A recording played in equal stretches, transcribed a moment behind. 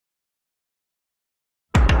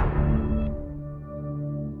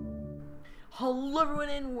Hello everyone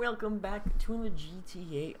and welcome back to the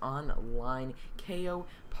GTA Online KO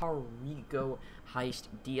Perico Heist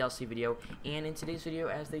DLC video. And in today's video,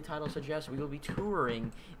 as the title suggests, we will be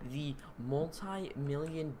touring the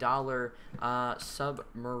multi-million-dollar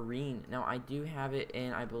submarine. Now I do have it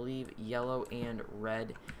in, I believe, yellow and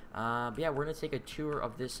red. But yeah, we're gonna take a tour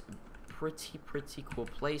of this pretty cool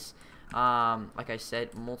place. Like I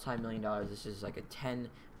said, multi-million-dollar. This is like a $10+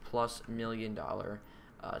 million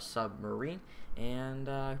submarine. And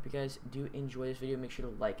if you guys do enjoy this video, make sure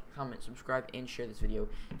to like, comment, subscribe, and share this video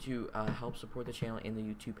to help support the channel in the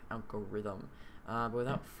YouTube algorithm. But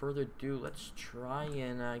without further ado, let's try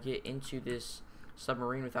and get into this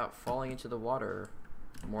submarine without falling into the water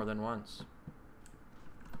more than once.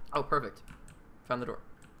 Oh, perfect. Found the door.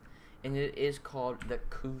 And it is called the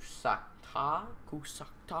Kusakta?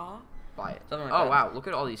 Buy it. Something like that. Wow, look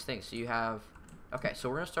at all these things. So you have... Okay, so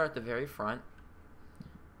we're going to start at the very front.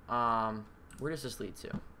 Where does this lead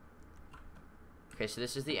to? Okay, so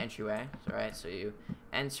this is the entryway. Alright, so you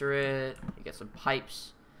enter it. You get some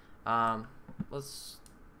pipes. Let's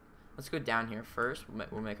go down here first.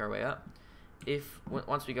 We'll make our way up.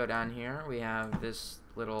 Once we go down here, we have this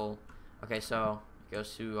little... Okay, so it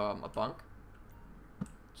goes to a bunk.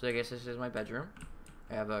 So I guess this is my bedroom.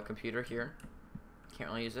 I have a computer here. Can't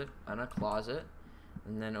really use it. And a closet.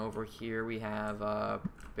 And then over here we have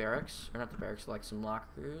barracks, or not the barracks, like some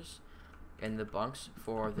lockers and the bunks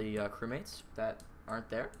for the crewmates that aren't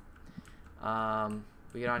there.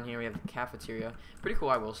 We get on here, we have the cafeteria. Pretty cool,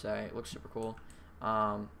 I will say. It looks super cool.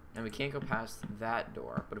 And we can't go past that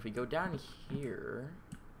door. But if we go down here,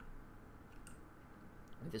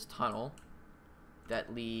 with this tunnel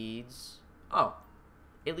that leads... Oh,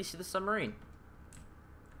 it leads to the submarine.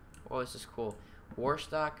 Oh, this is cool.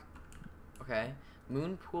 Warstock. Okay.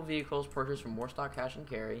 Moon pool vehicles purchased from Warstock Cash and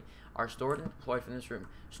Carry are stored and deployed from this room.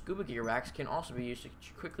 Scuba gear racks can also be used to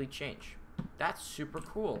quickly change. That's super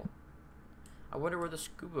cool. I wonder where the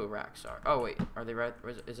scuba racks are. Oh wait, are they right?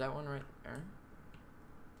 Is that one right there?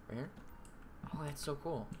 Right here? Oh, that's so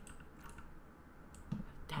cool.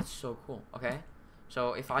 That's so cool. Okay,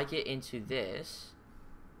 so if I get into this,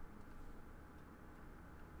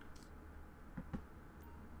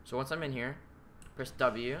 so once I'm in here, press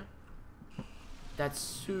W. That's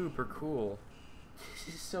super cool.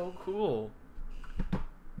 This is so cool.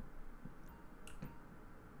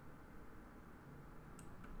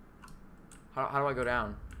 How do I go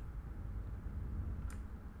down?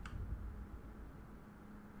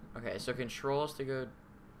 Okay, so controls to go...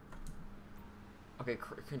 Okay,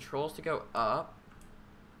 controls to go up.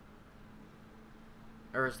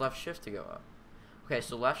 Or is left shift to go up? Okay,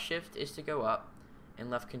 so left shift is to go up,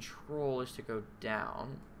 and left control is to go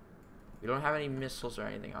down. We don't have any missiles or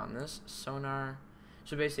anything on this. Sonar.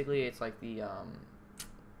 So basically it's like the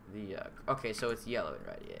okay, so it's yellow and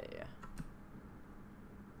red. Yeah.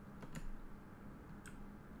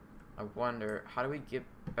 I wonder, how do we get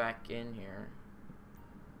back in here?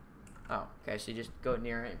 Oh, okay, so you just go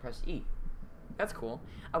near it and press E. That's cool.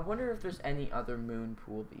 I wonder if there's any other moon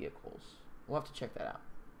pool vehicles. We'll have to check that out.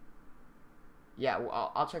 Yeah,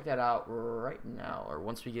 well, I'll check that out right now, or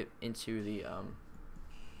once we get into the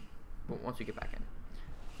once we get back in.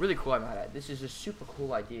 Really cool, I might add. This is a super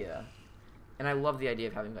cool idea. And I love the idea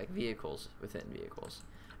of having like vehicles within vehicles.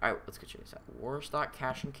 Alright, let's go check this out. Warstock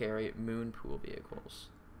Cash and Carry Moon Pool Vehicles.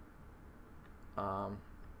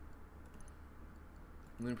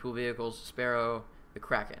 Moon Pool Vehicles, Sparrow, the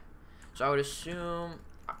Kraken. So I would assume,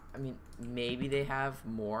 I mean, maybe they have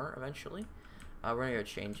more eventually. We're gonna go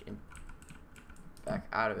change in back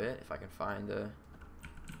out of it if I can find the...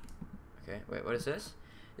 Okay, wait, what is this?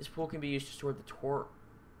 This pool can be used to store the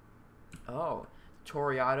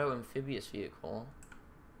Toriado amphibious vehicle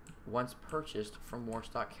once purchased from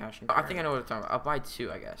Warstock Cash and Carry. I think I know what it's talking about. I'll buy two,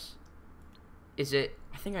 I guess. Is it?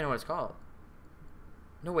 I think I know what it's called.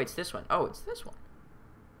 No, wait, it's this one. Oh, it's this one.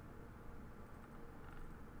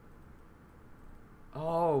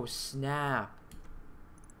 Oh, snap.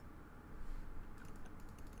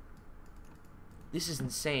 This is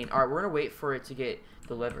insane. Alright, we're going to wait for it to get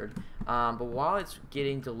delivered. But while it's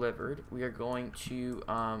getting delivered, we are going to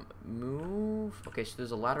move. Okay, so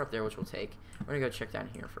there's a ladder up there, which we'll take. We're going to go check down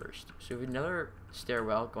here first. So we have another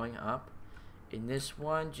stairwell going up. And this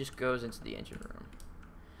one just goes into the engine room.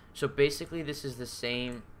 So basically, this is the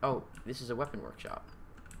same. Oh, this is a weapon workshop.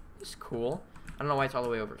 This is cool. I don't know why it's all the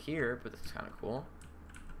way over here, but it's kind of cool.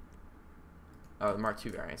 Oh, the Mark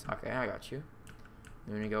II variants. Okay, I got you.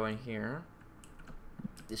 I'm going to go in here.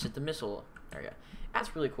 This is the missile area.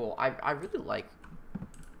 That's really cool. I really like...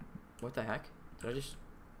 What the heck? Did I just...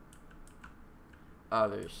 Oh, I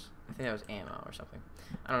think that was ammo or something.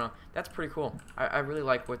 I don't know. That's pretty cool. I really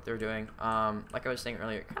like what they're doing. Like I was saying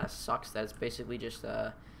earlier, it kind of sucks that it's basically just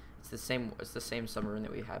it's the same submarine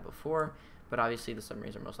that we had before, but obviously the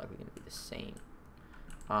submarines are most likely going to be the same.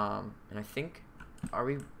 And I think, are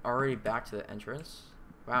we already back to the entrance?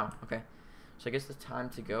 Wow. Okay. So I guess it's time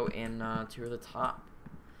to go and tour the top.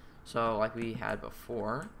 So like we had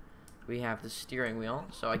before, we have the steering wheel.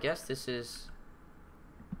 So I guess this is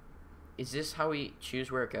this how we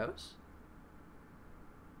choose where it goes?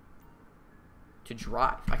 To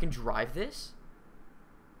drive. I can drive this?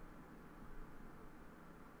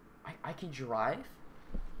 I can drive?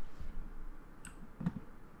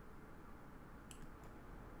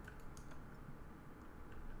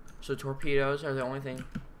 So torpedoes are the only thing.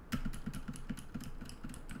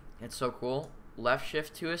 It's so cool. Left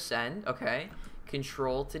shift to ascend. Okay.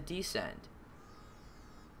 Control to descend.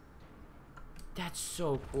 That's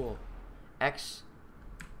so cool. X.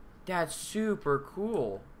 That's super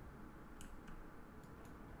cool.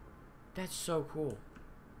 That's so cool.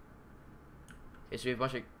 Okay, so we have a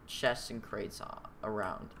bunch of chests and crates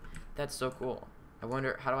around. That's so cool. I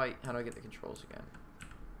wonder how do I get the controls again?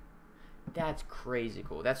 That's crazy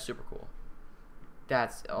cool. That's super cool.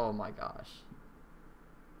 That's, oh my gosh.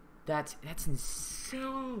 That's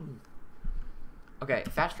insane. Okay,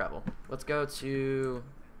 fast travel. Let's go to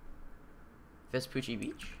Vespucci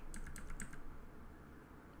Beach.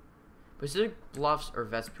 Pacific Bluffs or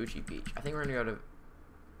Vespucci Beach. I think we're gonna go to.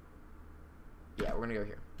 Yeah, we're gonna go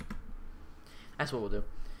here. That's what we'll do.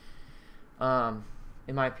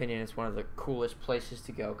 In my opinion, it's one of the coolest places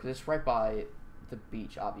to go because it's right by the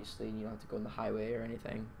beach, obviously, and you don't have to go on the highway or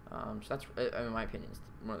anything. So that's, in my opinion, it's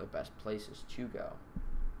one of the best places to go.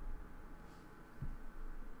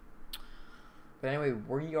 But anyway,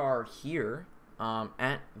 we are here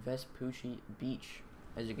at Vespucci Beach.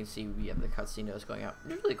 As you can see, we have the cutscene notes going out.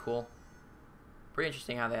 It's really cool. Pretty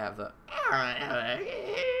interesting how they have the.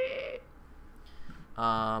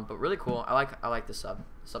 But really cool. I like the sub.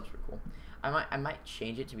 The sub's pretty cool. I might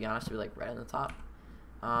change it, to be honest, to be like red on the top.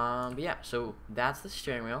 But yeah, so that's the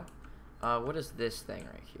steering wheel. What is this thing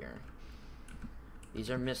right here? These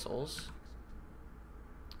are missiles.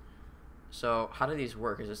 So how do these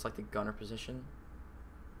work? Is this like the gunner position?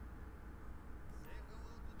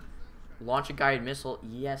 Launch a guided missile.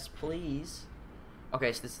 Yes, please.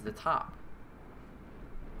 Okay, so this is the top.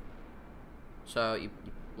 So you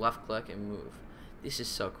left click and move. This is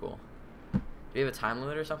so cool. Do we have a time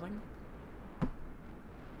limit or something?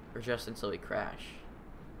 Or just until we crash?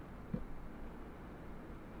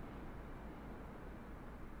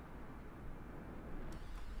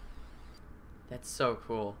 That's so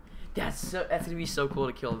cool. That's gonna be so cool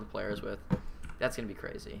to kill the players with. That's gonna be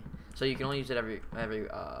crazy. So you can only use it every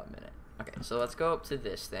minute. Okay, so let's go up to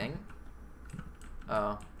this thing.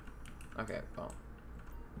 Oh. Okay, well.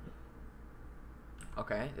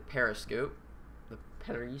 Okay, the periscope. The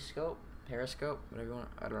periscope? Periscope? Whatever you want.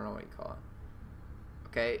 I don't know what you call it.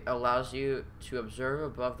 Okay, allows you to observe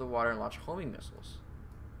above the water and launch homing missiles.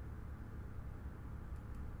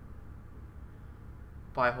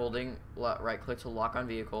 By holding right click to lock on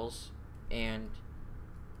vehicles and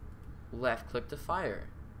left click to fire.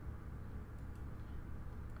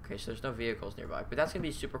 Okay, so there's no vehicles nearby, but that's gonna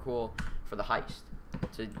be super cool for the heist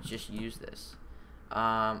to just use this.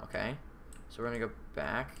 Okay, so we're gonna go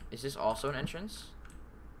back. Is this also an entrance?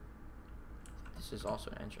 This is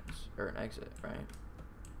also an entrance or an exit, right?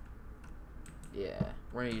 Yeah,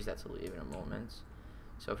 we're gonna use that to leave in a moment.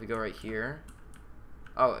 So if we go right here,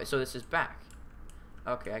 oh, so this is back.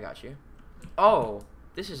 Okay, I got you. Oh,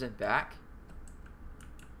 this isn't back.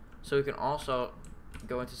 So we can also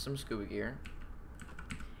go into some scuba gear.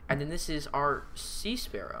 And then this is our Sea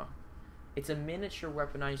Sparrow. It's a miniature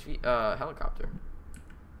weaponized helicopter.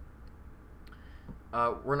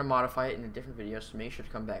 We're going to modify it in a different video, so make sure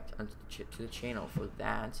to come back to the channel for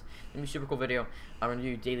that. It's going to be a super cool video. I'm going to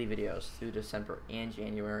do daily videos through December and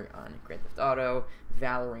January on Grand Theft Auto,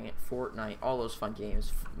 Valorant, Fortnite, all those fun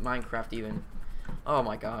games, Minecraft even. Oh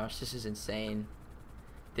my gosh, this is insane.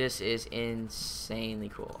 This is insanely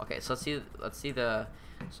cool. Okay, so let's see the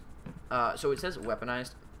so it says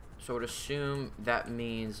weaponized, so I would assume that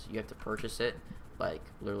means you have to purchase it like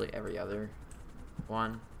literally every other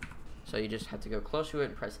one. So you just have to go close to it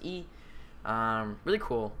and press E. Really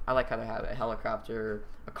cool. I like how they have a helicopter,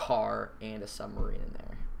 a car, and a submarine in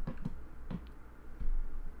there.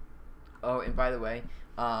 Oh, and by the way,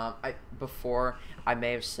 before I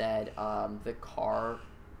may have said the car.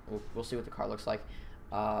 We'll see what the car looks like.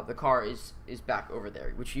 The car is back over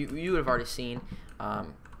there, which you would have already seen.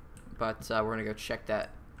 But we're gonna go check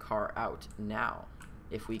that car out now,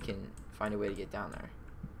 if I find a way to get down there.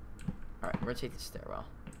 Alright, we're gonna take the stairwell.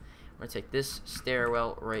 We're gonna take this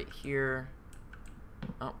stairwell right here.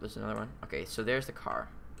 Oh, there's another one. Okay, so there's the car.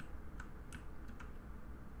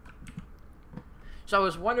 So I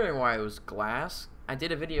was wondering why it was glass. I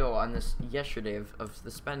did a video on this yesterday of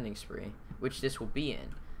the spending spree, which this will be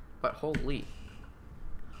in. But holy.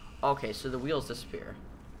 Okay, so the wheels disappear.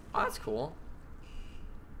 Oh, that's cool.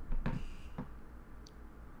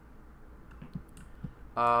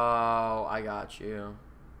 Oh, I got you.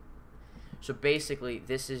 So basically,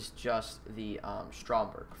 this is just the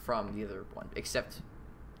Stromberg from the other one, except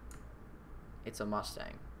it's a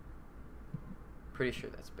Mustang. Pretty sure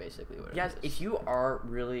that's basically what it is. Guys, if you are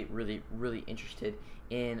really interested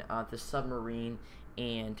in the Submarine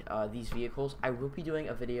and these vehicles, I will be doing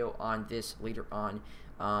a video on this later on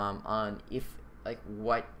if like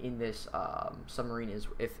what in this Submarine is,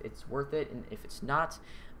 if it's worth it and if it's not.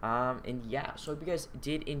 And yeah, so if you guys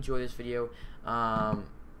did enjoy this video,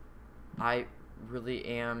 I really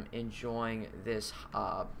am enjoying this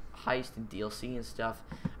heist and DLC and stuff.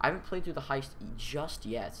 I haven't played through the heist just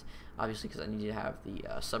yet, obviously, because I need to have the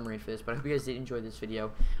submarine for this. But I hope you guys did enjoy this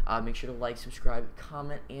video. Make sure to like, subscribe,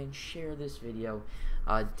 comment, and share this video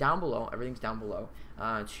down below. Everything's down below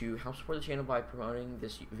to help support the channel by promoting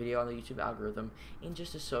this video on the YouTube algorithm and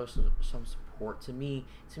just to show some support to me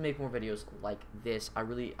to make more videos like this. I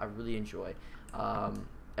really enjoy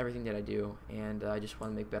everything that I do, and I just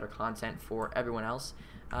want to make better content for everyone else.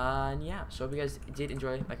 And yeah, so if you guys did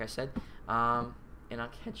enjoy, like I said, and I'll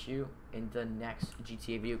catch you in the next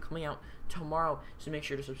GTA video coming out tomorrow. So make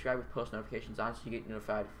sure to subscribe with post notifications on so you get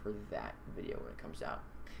notified for that video when it comes out.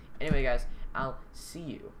 Anyway, guys, I'll see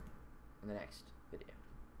you in the next video.